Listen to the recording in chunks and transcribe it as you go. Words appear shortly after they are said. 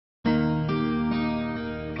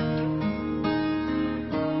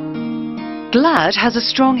Glad has a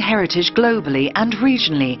strong heritage globally and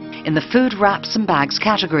regionally in the food wraps and bags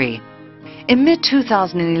category. In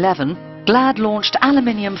mid-2011, Glad launched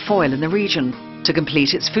aluminium foil in the region to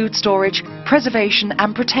complete its food storage, preservation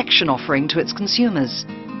and protection offering to its consumers.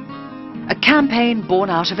 A campaign born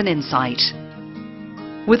out of an insight.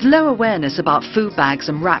 With low awareness about food bags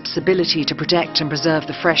and wraps' ability to protect and preserve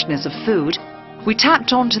the freshness of food, we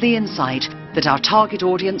tapped onto the insight that our target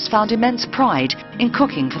audience found immense pride in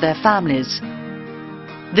cooking for their families.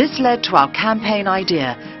 This led to our campaign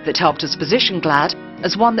idea that helped us position Glad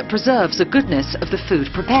as one that preserves the goodness of the food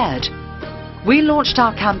prepared. We launched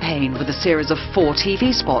our campaign with a series of 4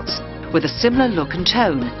 TV spots with a similar look and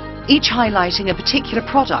tone, each highlighting a particular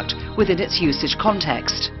product within its usage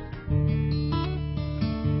context.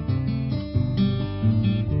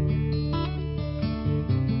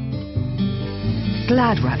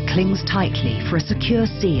 Glad wrap clings tightly for a secure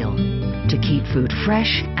seal to keep food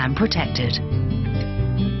fresh and protected.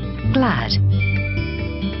 Glad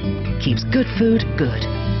keeps good food good.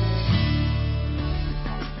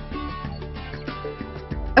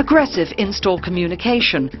 Aggressive in-store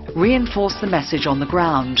communication reinforced the message on the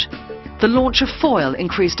ground. The launch of foil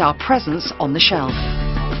increased our presence on the shelf.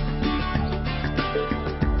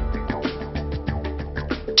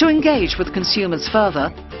 To engage with consumers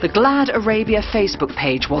further, the Glad Arabia Facebook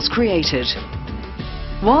page was created.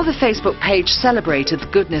 While the Facebook page celebrated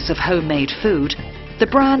the goodness of homemade food, the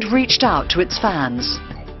brand reached out to its fans.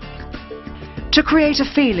 To create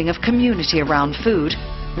a feeling of community around food,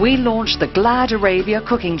 we launched the Glad Arabia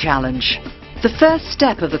Cooking Challenge. The first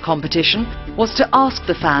step of the competition was to ask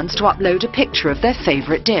the fans to upload a picture of their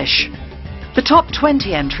favourite dish. The top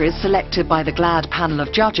 20 entries selected by the Glad panel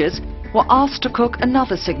of judges were asked to cook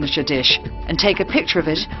another signature dish and take a picture of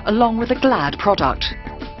it along with a Glad product.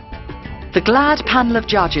 The Glad panel of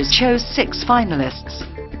judges chose 6 finalists.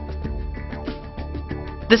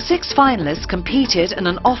 The 6 finalists competed in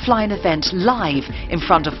an offline event live in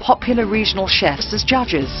front of popular regional chefs as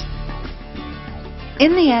judges.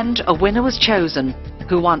 In the end, a winner was chosen,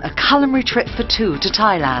 who won a culinary trip for 2 to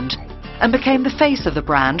Thailand and became the face of the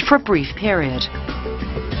brand for a brief period.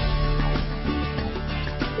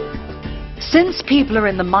 Since people are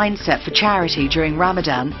in the mindset for charity during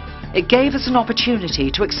Ramadan, it gave us an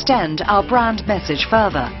opportunity to extend our brand message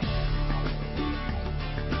further.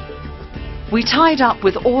 We tied up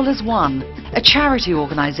with All As One, a charity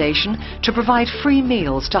organisation to provide free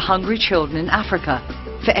meals to hungry children in Africa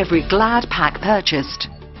for every Glad pack purchased.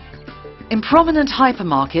 In prominent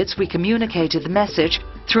hypermarkets, we communicated the message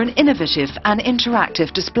through an innovative and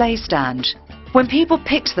interactive display stand. When people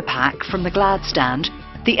picked the pack from the Glad stand,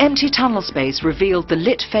 the empty tunnel space revealed the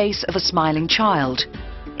lit face of a smiling child,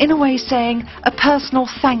 in a way saying a personal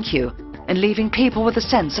thank you and leaving people with a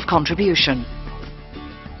sense of contribution.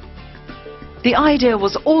 The idea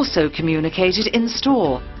was also communicated in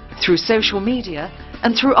store, through social media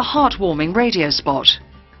and through a heartwarming radio spot.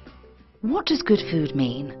 What does good food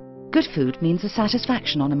mean? Good food means a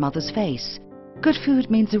satisfaction on a mother's face. Good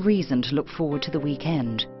food means a reason to look forward to the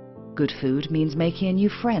weekend. Good food means making a new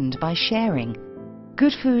friend by sharing.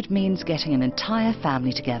 Good food means getting an entire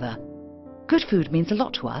family together. Good food means a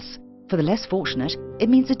lot to us. For the less fortunate, it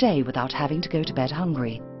means a day without having to go to bed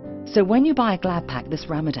hungry. So when you buy a Glad pack this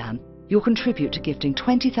Ramadan, you'll contribute to gifting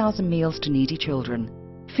 20,000 meals to needy children.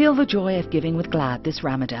 Feel the joy of giving with Glad this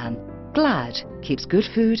Ramadan. Glad keeps good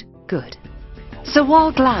food good. So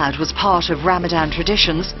while Glad was part of Ramadan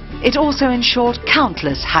traditions, it also ensured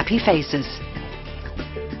countless happy faces.